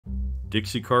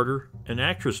Dixie Carter, an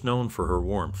actress known for her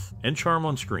warmth and charm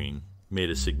on screen, made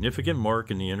a significant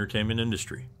mark in the entertainment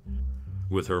industry.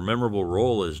 With her memorable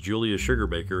role as Julia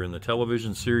Sugarbaker in the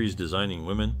television series Designing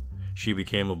Women, she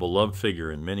became a beloved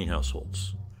figure in many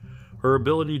households. Her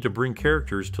ability to bring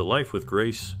characters to life with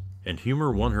grace and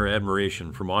humor won her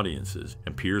admiration from audiences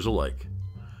and peers alike.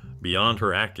 Beyond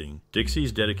her acting,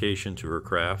 Dixie's dedication to her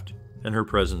craft and her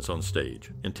presence on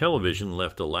stage and television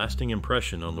left a lasting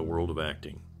impression on the world of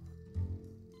acting.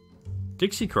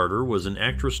 Dixie Carter was an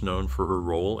actress known for her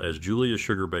role as Julia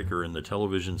Sugarbaker in the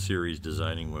television series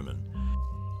Designing Women.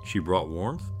 She brought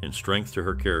warmth and strength to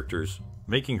her characters,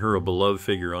 making her a beloved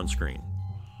figure on screen.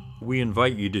 We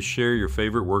invite you to share your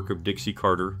favorite work of Dixie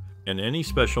Carter and any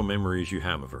special memories you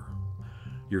have of her.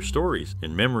 Your stories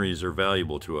and memories are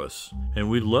valuable to us, and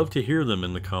we'd love to hear them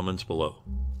in the comments below.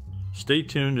 Stay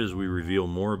tuned as we reveal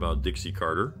more about Dixie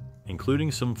Carter,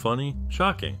 including some funny,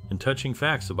 shocking, and touching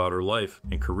facts about her life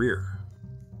and career.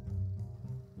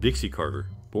 Dixie Carter,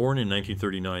 born in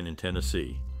 1939 in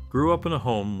Tennessee, grew up in a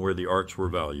home where the arts were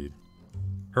valued.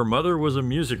 Her mother was a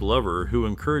music lover who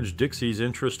encouraged Dixie's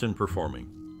interest in performing.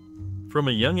 From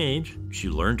a young age, she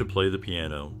learned to play the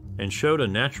piano and showed a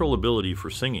natural ability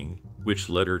for singing, which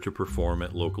led her to perform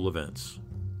at local events.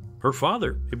 Her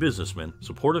father, a businessman,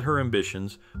 supported her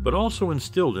ambitions, but also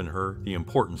instilled in her the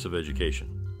importance of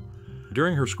education.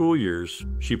 During her school years,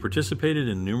 she participated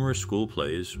in numerous school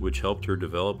plays, which helped her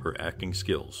develop her acting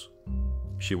skills.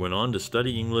 She went on to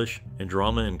study English and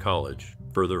drama in college,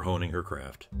 further honing her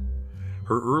craft.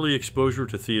 Her early exposure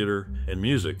to theater and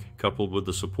music, coupled with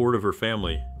the support of her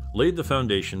family, laid the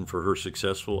foundation for her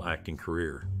successful acting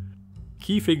career.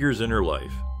 Key figures in her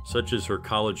life, such as her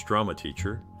college drama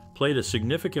teacher, played a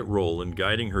significant role in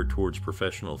guiding her towards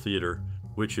professional theater,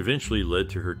 which eventually led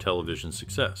to her television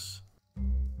success.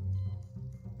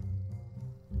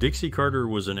 Dixie Carter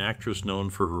was an actress known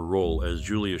for her role as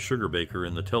Julia Sugarbaker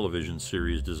in the television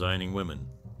series Designing Women.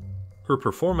 Her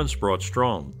performance brought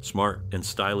strong, smart, and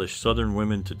stylish Southern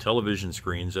women to television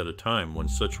screens at a time when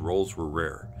such roles were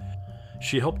rare.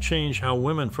 She helped change how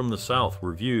women from the South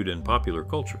were viewed in popular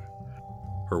culture.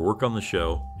 Her work on the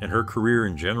show, and her career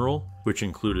in general, which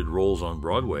included roles on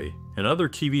Broadway and other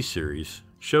TV series,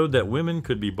 showed that women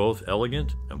could be both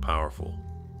elegant and powerful.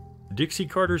 Dixie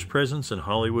Carter's presence in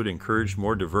Hollywood encouraged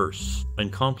more diverse and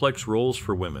complex roles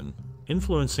for women,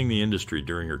 influencing the industry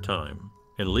during her time,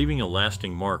 and leaving a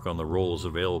lasting mark on the roles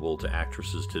available to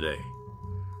actresses today.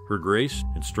 Her grace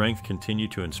and strength continue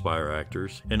to inspire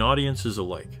actors and audiences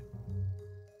alike.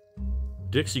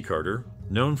 Dixie Carter,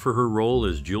 known for her role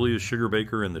as Julia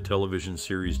Sugarbaker in the television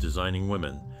series Designing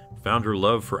Women, found her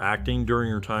love for acting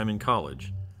during her time in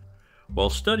college. While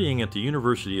studying at the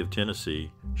University of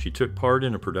Tennessee, she took part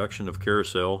in a production of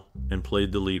Carousel and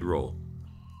played the lead role.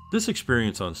 This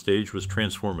experience on stage was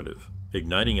transformative,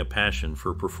 igniting a passion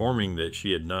for performing that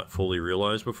she had not fully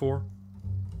realized before.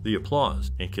 The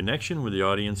applause and connection with the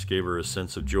audience gave her a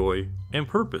sense of joy and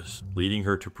purpose, leading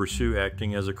her to pursue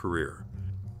acting as a career.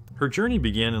 Her journey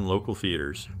began in local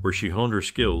theaters, where she honed her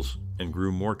skills and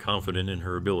grew more confident in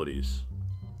her abilities.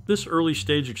 This early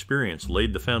stage experience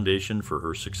laid the foundation for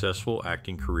her successful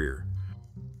acting career.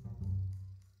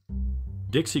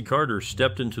 Dixie Carter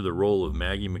stepped into the role of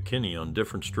Maggie McKinney on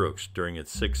Diff'rent Strokes during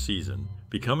its 6th season,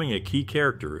 becoming a key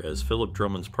character as Philip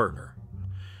Drummond's partner.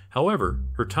 However,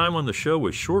 her time on the show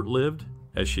was short-lived,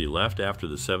 as she left after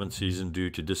the 7th season due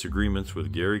to disagreements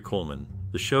with Gary Coleman,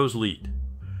 the show's lead.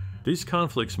 These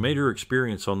conflicts made her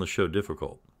experience on the show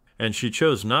difficult, and she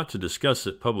chose not to discuss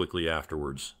it publicly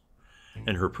afterwards.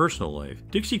 In her personal life,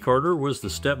 Dixie Carter was the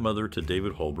stepmother to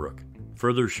David Holbrook,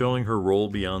 further showing her role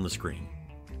beyond the screen.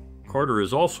 Carter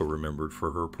is also remembered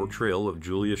for her portrayal of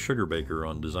Julia Sugarbaker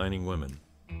on Designing Women.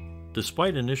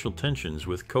 Despite initial tensions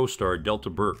with co-star Delta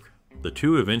Burke, the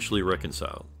two eventually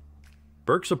reconciled.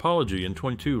 Burke's apology in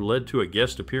 2022 led to a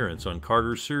guest appearance on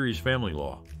Carter's series Family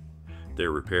Law.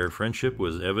 Their repaired friendship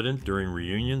was evident during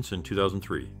reunions in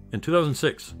 2003 and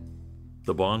 2006.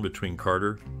 The bond between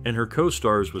Carter and her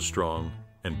co-stars was strong,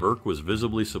 and Burke was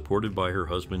visibly supported by her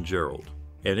husband Gerald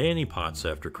and Annie Potts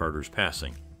after Carter's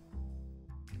passing.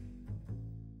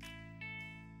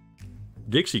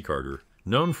 Dixie Carter,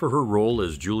 known for her role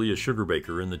as Julia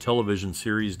Sugarbaker in the television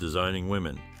series Designing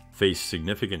Women, faced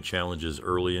significant challenges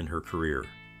early in her career.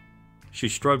 She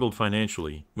struggled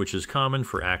financially, which is common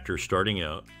for actors starting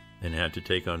out, and had to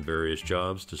take on various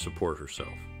jobs to support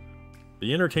herself.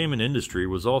 The entertainment industry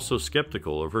was also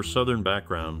skeptical of her Southern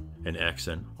background and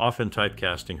accent, often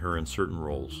typecasting her in certain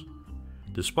roles.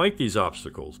 Despite these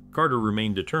obstacles, Carter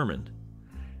remained determined.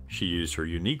 She used her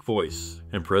unique voice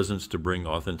and presence to bring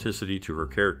authenticity to her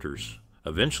characters,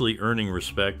 eventually earning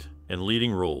respect and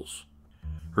leading roles.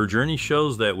 Her journey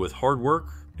shows that with hard work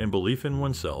and belief in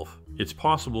oneself, it's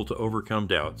possible to overcome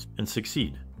doubts and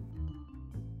succeed.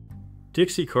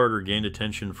 Dixie Carter gained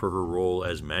attention for her role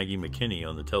as Maggie McKinney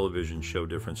on the television show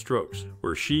Diff'rent Strokes,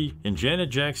 where she and Janet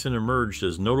Jackson emerged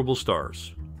as notable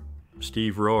stars.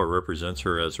 Steve Roa represents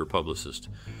her as her publicist.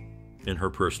 In her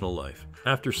personal life,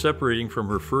 after separating from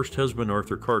her first husband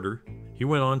Arthur Carter, he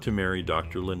went on to marry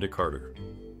Dr. Linda Carter.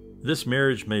 This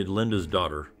marriage made Linda's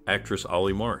daughter, actress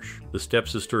Ollie Marsh, the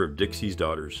stepsister of Dixie's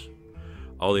daughters.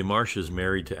 Ollie Marsh is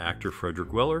married to actor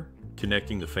Frederick Weller,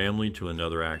 connecting the family to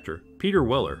another actor, Peter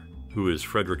Weller, who is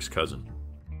Frederick's cousin.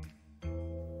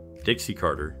 Dixie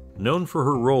Carter, known for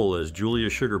her role as Julia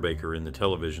Sugarbaker in the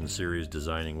television series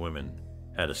Designing Women,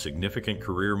 had a significant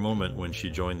career moment when she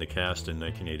joined the cast in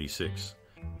 1986.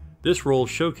 This role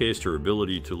showcased her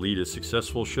ability to lead a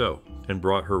successful show and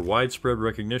brought her widespread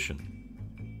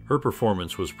recognition. Her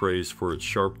performance was praised for its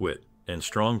sharp wit and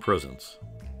strong presence.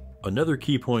 Another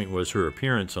key point was her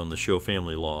appearance on the show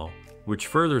Family Law, which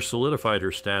further solidified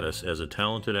her status as a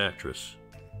talented actress.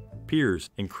 Peers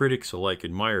and critics alike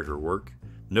admired her work,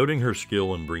 noting her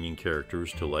skill in bringing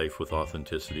characters to life with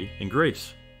authenticity and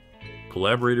grace.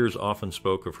 Collaborators often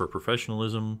spoke of her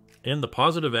professionalism and the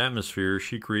positive atmosphere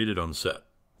she created on set.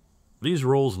 These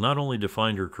roles not only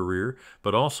defined her career,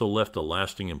 but also left a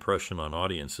lasting impression on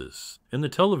audiences in the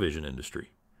television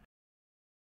industry.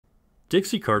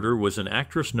 Dixie Carter was an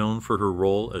actress known for her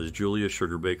role as Julia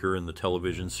Sugarbaker in the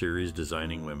television series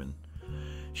Designing Women.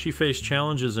 She faced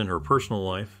challenges in her personal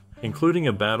life, including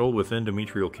a battle with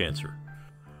endometrial cancer.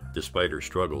 Despite her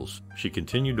struggles, she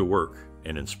continued to work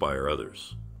and inspire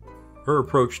others. Her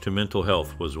approach to mental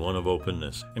health was one of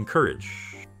openness and courage.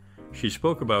 She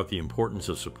spoke about the importance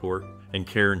of support and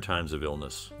care in times of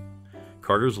illness.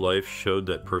 Carter's life showed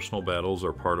that personal battles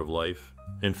are part of life,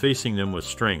 and facing them with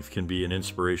strength can be an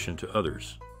inspiration to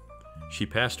others. She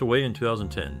passed away in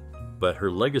 2010, but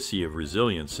her legacy of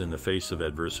resilience in the face of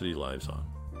adversity lives on.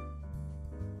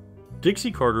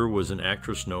 Dixie Carter was an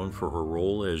actress known for her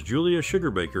role as Julia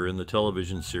Sugarbaker in the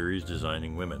television series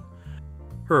Designing Women.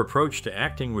 Her approach to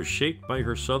acting was shaped by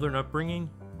her Southern upbringing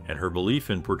and her belief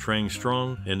in portraying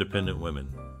strong, independent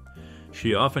women.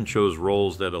 She often chose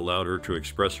roles that allowed her to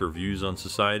express her views on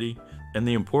society and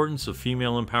the importance of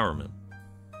female empowerment.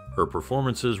 Her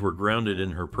performances were grounded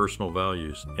in her personal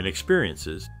values and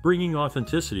experiences, bringing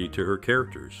authenticity to her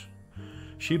characters.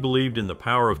 She believed in the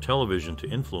power of television to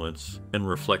influence and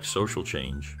reflect social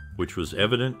change, which was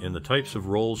evident in the types of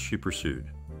roles she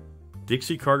pursued.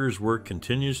 Dixie Carter's work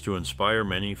continues to inspire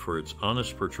many for its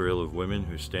honest portrayal of women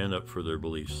who stand up for their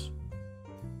beliefs.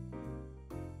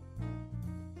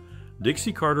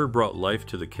 Dixie Carter brought life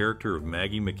to the character of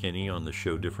Maggie McKinney on the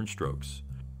show Diff'rent Strokes.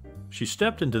 She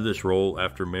stepped into this role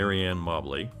after Marianne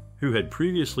Mobley, who had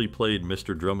previously played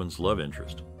Mr. Drummond's love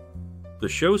interest. The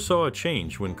show saw a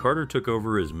change when Carter took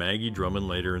over as Maggie Drummond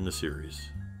later in the series.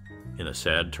 In a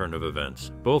sad turn of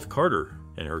events, both Carter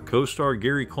and her co-star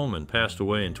Gary Coleman passed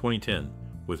away in 2010,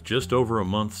 with just over a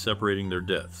month separating their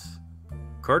deaths.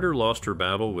 Carter lost her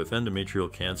battle with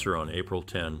endometrial cancer on April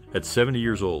 10 at 70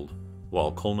 years old,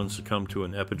 while Coleman succumbed to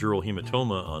an epidural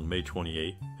hematoma on May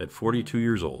 28 at 42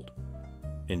 years old.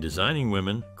 In Designing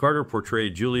Women, Carter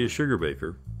portrayed Julia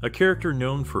Sugarbaker, a character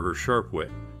known for her sharp wit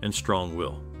and strong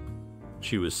will.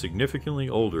 She was significantly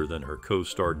older than her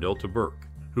co-star Delta Burke,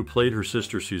 who played her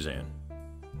sister Suzanne.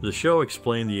 The show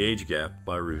explained the age gap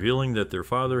by revealing that their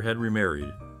father had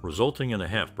remarried, resulting in a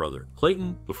half-brother,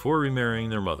 Clayton, before remarrying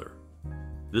their mother.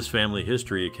 This family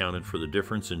history accounted for the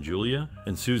difference in Julia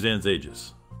and Suzanne's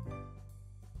ages.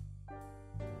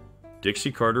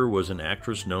 Dixie Carter was an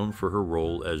actress known for her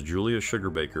role as Julia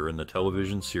Sugarbaker in the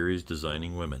television series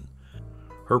Designing Women.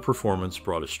 Her performance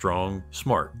brought a strong,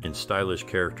 smart, and stylish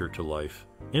character to life,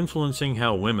 influencing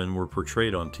how women were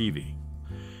portrayed on TV.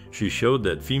 She showed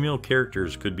that female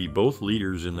characters could be both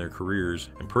leaders in their careers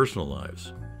and personal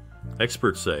lives.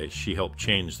 Experts say she helped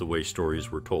change the way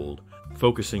stories were told,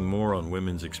 focusing more on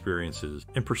women's experiences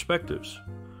and perspectives.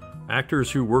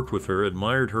 Actors who worked with her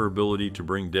admired her ability to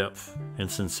bring depth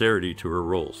and sincerity to her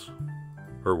roles.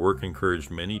 Her work encouraged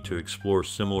many to explore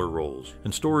similar roles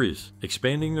and stories,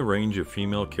 expanding the range of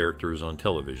female characters on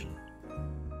television.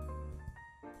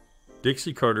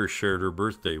 Dixie Carter shared her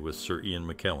birthday with Sir Ian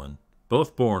McKellen,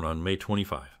 both born on May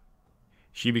 25.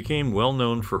 She became well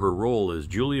known for her role as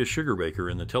Julia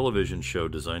Sugarbaker in the television show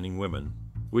Designing Women,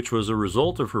 which was a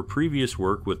result of her previous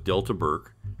work with Delta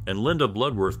Burke and Linda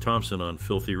Bloodworth Thompson on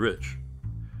Filthy Rich.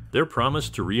 Their promise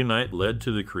to reunite led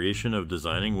to the creation of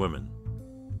Designing Women.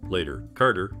 Later,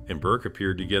 Carter and Burke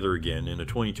appeared together again in a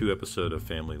 22 episode of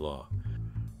Family Law.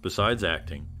 Besides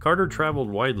acting, Carter traveled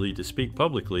widely to speak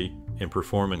publicly and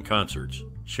perform in concerts,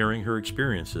 sharing her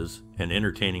experiences and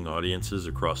entertaining audiences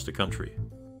across the country.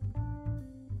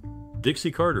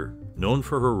 Dixie Carter, known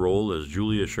for her role as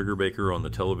Julia Sugarbaker on the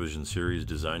television series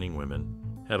Designing Women,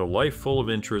 had a life full of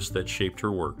interests that shaped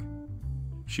her work.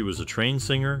 She was a trained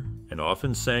singer and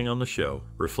often sang on the show,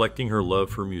 reflecting her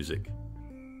love for music.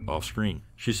 Off-screen,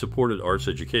 she supported arts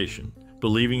education,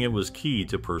 believing it was key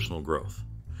to personal growth.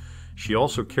 She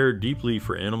also cared deeply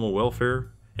for animal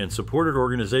welfare and supported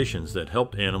organizations that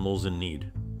helped animals in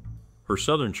need. Her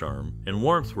Southern charm and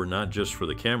warmth were not just for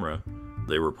the camera,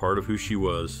 they were part of who she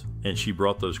was, and she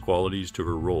brought those qualities to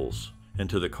her roles and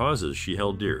to the causes she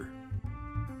held dear.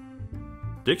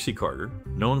 Dixie Carter,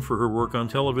 known for her work on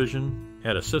television,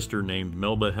 had a sister named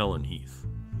Melba Helen Heath.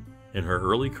 In her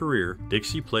early career,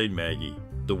 Dixie played Maggie,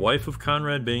 the wife of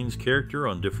Conrad Bain's character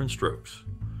on Diff'rent Strokes.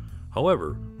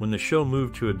 However, when the show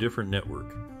moved to a different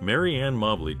network, Mary Ann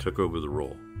Mobley took over the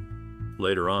role.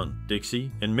 Later on,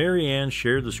 Dixie and Mary Ann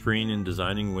shared the screen in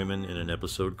Designing Women in an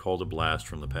episode called A Blast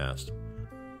from the Past.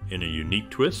 In a unique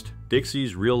twist,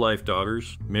 Dixie's real-life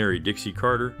daughters, Mary Dixie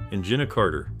Carter and Jenna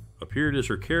Carter, appeared as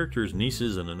her characters'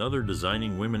 nieces in another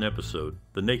Designing Women episode,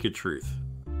 The Naked Truth.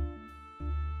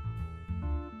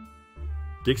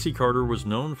 Dixie Carter was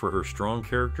known for her strong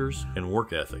characters and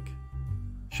work ethic.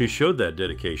 She showed that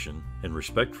dedication and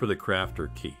respect for the craft are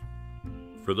key.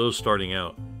 For those starting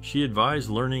out, she advised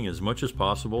learning as much as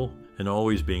possible and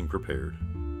always being prepared.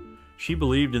 She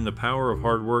believed in the power of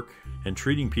hard work and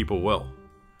treating people well.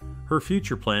 Her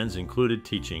future plans included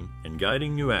teaching and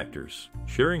guiding new actors,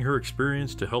 sharing her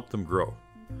experience to help them grow.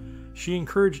 She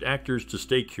encouraged actors to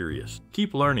stay curious,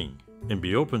 keep learning, and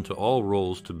be open to all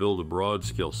roles to build a broad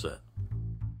skill set.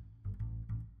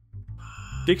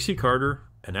 Dixie Carter,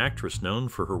 an actress known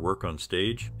for her work on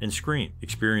stage and screen,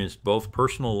 experienced both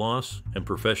personal loss and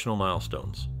professional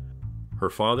milestones. Her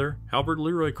father, Albert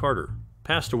Leroy Carter,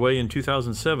 passed away in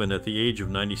 2007 at the age of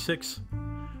 96.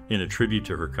 In a tribute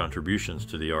to her contributions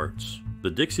to the arts, the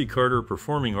Dixie Carter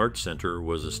Performing Arts Center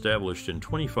was established in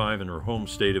 25 in her home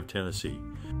state of Tennessee.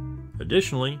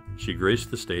 Additionally, she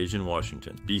graced the stage in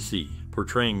Washington, D.C.,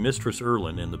 portraying Mistress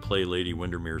Erlin in the play Lady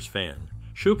Windermere's Fan,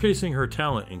 showcasing her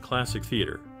talent in classic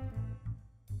theater.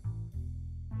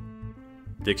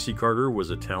 Dixie Carter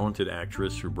was a talented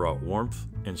actress who brought warmth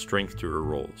and strength to her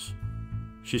roles.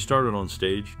 She started on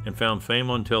stage and found fame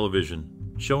on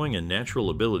television, showing a natural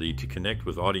ability to connect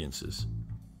with audiences.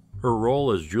 Her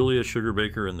role as Julia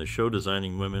Sugarbaker in the show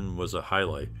Designing Women was a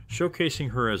highlight,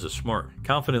 showcasing her as a smart,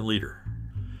 confident leader.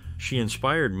 She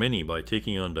inspired many by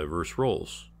taking on diverse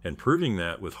roles and proving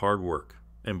that with hard work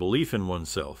and belief in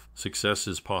oneself, success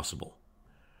is possible.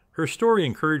 Her story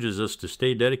encourages us to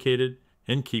stay dedicated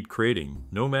and keep creating,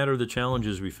 no matter the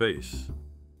challenges we face.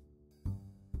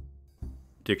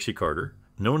 Dixie Carter,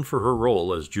 known for her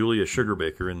role as Julia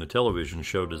Sugarbaker in the television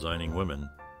show Designing Women,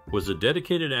 was a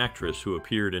dedicated actress who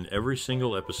appeared in every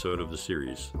single episode of the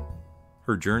series.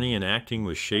 Her journey in acting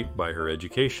was shaped by her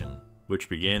education, which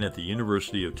began at the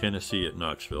University of Tennessee at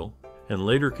Knoxville and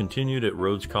later continued at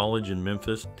Rhodes College in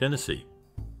Memphis, Tennessee.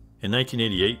 In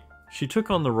 1988, she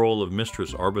took on the role of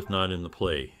Mistress Arbuthnot in the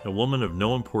play, A Woman of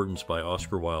No Importance by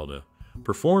Oscar Wilde,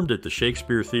 performed at the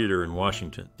Shakespeare Theater in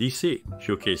Washington, D.C.,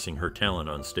 showcasing her talent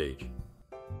on stage.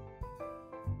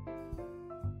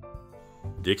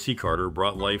 Dixie Carter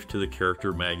brought life to the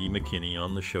character Maggie McKinney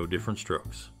on the show Diff'rent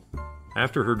Strokes.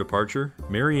 After her departure,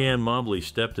 Mary Ann Mobley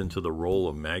stepped into the role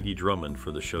of Maggie Drummond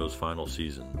for the show's final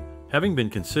season, having been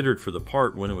considered for the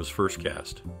part when it was first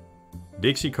cast.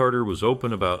 Dixie Carter was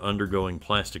open about undergoing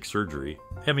plastic surgery,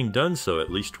 having done so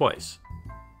at least twice.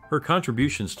 Her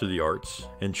contributions to the arts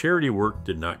and charity work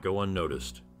did not go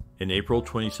unnoticed. In April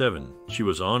 27, she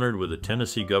was honored with the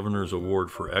Tennessee Governor's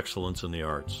Award for Excellence in the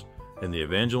Arts and the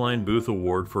Evangeline Booth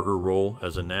Award for her role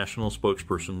as a national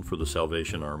spokesperson for the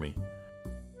Salvation Army.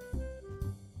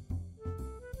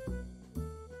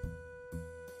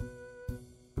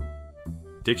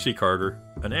 Dixie Carter,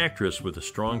 an actress with a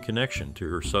strong connection to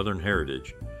her Southern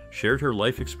heritage, shared her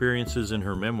life experiences in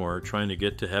her memoir Trying to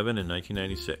Get to Heaven in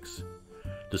 1996.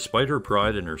 Despite her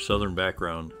pride in her Southern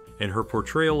background and her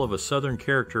portrayal of a Southern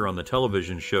character on the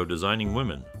television show Designing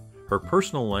Women, her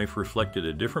personal life reflected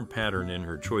a different pattern in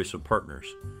her choice of partners.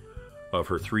 Of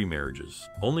her 3 marriages,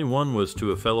 only one was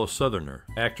to a fellow Southerner,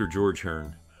 actor George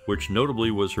Hearn, which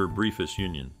notably was her briefest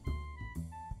union.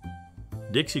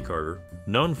 Dixie Carter,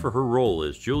 known for her role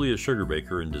as Julia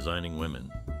Sugarbaker in Designing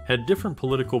Women, had different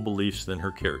political beliefs than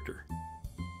her character.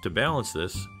 To balance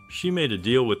this, she made a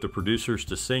deal with the producers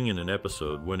to sing in an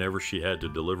episode whenever she had to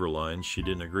deliver lines she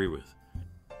didn't agree with.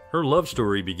 Her love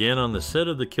story began on the set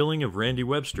of The Killing of Randy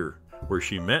Webster, where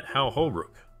she met Hal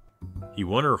Holbrook. He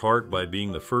won her heart by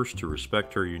being the first to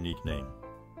respect her unique name.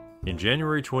 In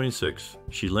January 26,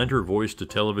 she lent her voice to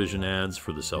television ads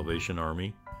for the Salvation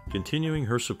Army, continuing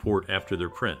her support after their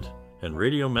print and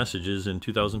radio messages in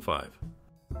 2005.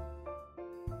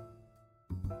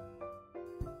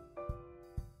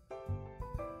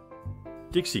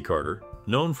 Dixie Carter,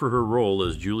 known for her role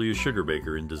as Julia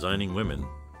Sugarbaker in Designing Women,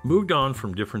 moved on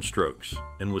from Diff'rent Strokes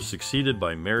and was succeeded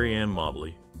by Mary Ann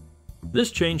Mobley.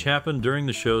 This change happened during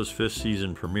the show's 5th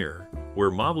season premiere, where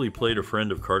Mobley played a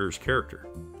friend of Carter's character.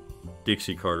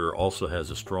 Dixie Carter also has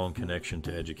a strong connection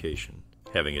to education,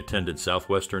 having attended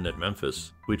Southwestern at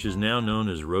Memphis, which is now known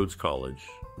as Rhodes College.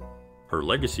 Her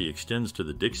legacy extends to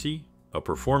the Dixie, a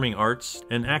performing arts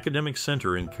and academic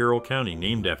center in Carroll County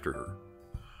named after her.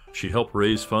 She helped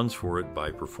raise funds for it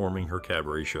by performing her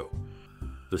cabaret show.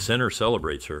 The center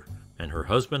celebrates her and her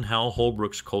husband Hal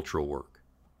Holbrook's cultural work.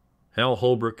 Hal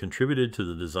Holbrook contributed to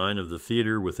the design of the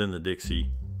theater within the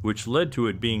Dixie, which led to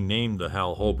it being named the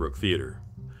Hal Holbrook Theater.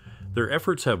 Their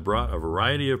efforts have brought a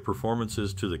variety of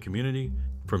performances to the community,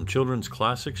 from children's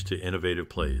classics to innovative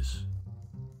plays.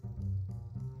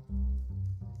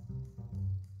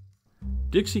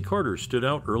 Dixie Carter stood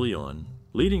out early on,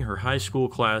 leading her high school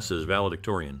class as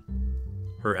valedictorian.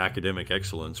 Her academic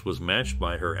excellence was matched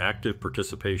by her active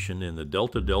participation in the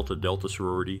Delta Delta Delta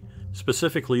sorority,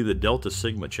 specifically the Delta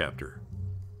Sigma chapter.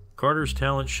 Carter's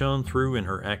talent shone through in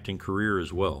her acting career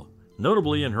as well,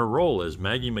 notably in her role as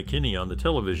Maggie McKinney on the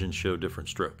television show Diff'rent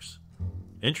Strokes.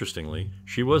 Interestingly,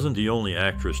 she wasn't the only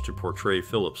actress to portray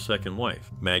Philip's second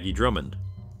wife, Maggie Drummond.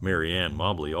 Mary Ann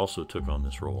Mobley also took on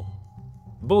this role.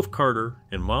 Both Carter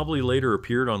and Mobley later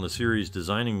appeared on the series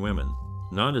Designing Women,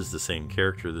 not as the same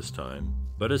character this time,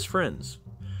 but as friends.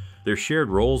 Their shared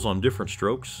roles on Diff'rent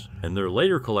Strokes and their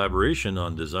later collaboration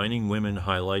on Designing Women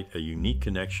highlight a unique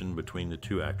connection between the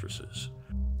two actresses.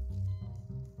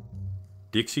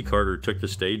 Dixie Carter took the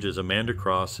stage as Amanda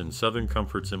Cross in Southern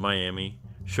Comforts in Miami,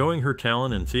 showing her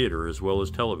talent in theater as well as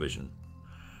television.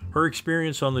 Her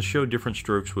experience on the show Diff'rent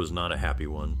Strokes was not a happy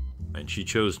one, and she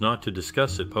chose not to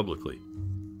discuss it publicly.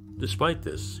 Despite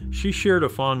this, she shared a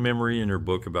fond memory in her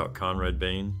book about Conrad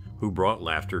Bain, who brought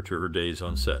laughter to her days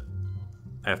on set.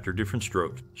 After Diff'rent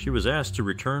Strokes, she was asked to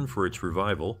return for its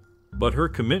revival, but her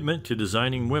commitment to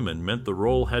Designing Women meant the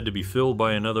role had to be filled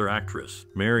by another actress,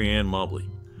 Mary Ann Mobley.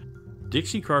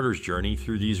 Dixie Carter's journey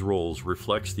through these roles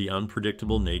reflects the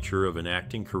unpredictable nature of an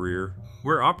acting career,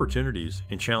 where opportunities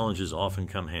and challenges often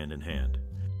come hand in hand.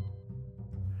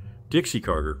 Dixie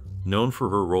Carter, known for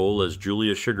her role as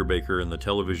Julia Sugarbaker in the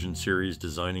television series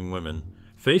Designing Women,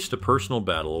 faced a personal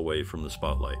battle away from the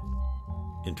spotlight.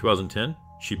 In 2010,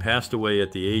 she passed away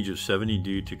at the age of 70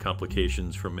 due to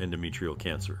complications from endometrial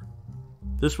cancer.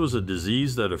 This was a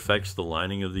disease that affects the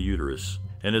lining of the uterus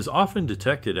and is often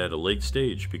detected at a late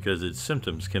stage because its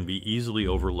symptoms can be easily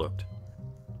overlooked.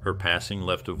 Her passing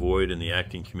left a void in the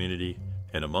acting community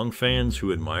and among fans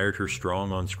who admired her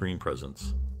strong on-screen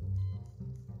presence.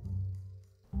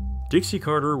 Dixie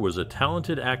Carter was a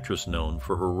talented actress known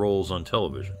for her roles on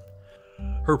television.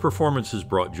 Her performances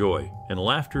brought joy and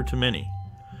laughter to many.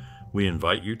 We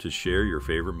invite you to share your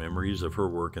favorite memories of her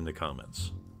work in the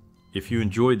comments. If you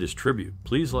enjoyed this tribute,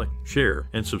 please like, share,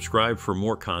 and subscribe for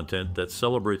more content that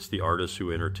celebrates the artists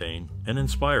who entertain and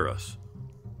inspire us.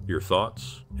 Your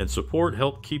thoughts and support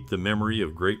help keep the memory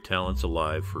of great talents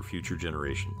alive for future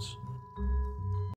generations.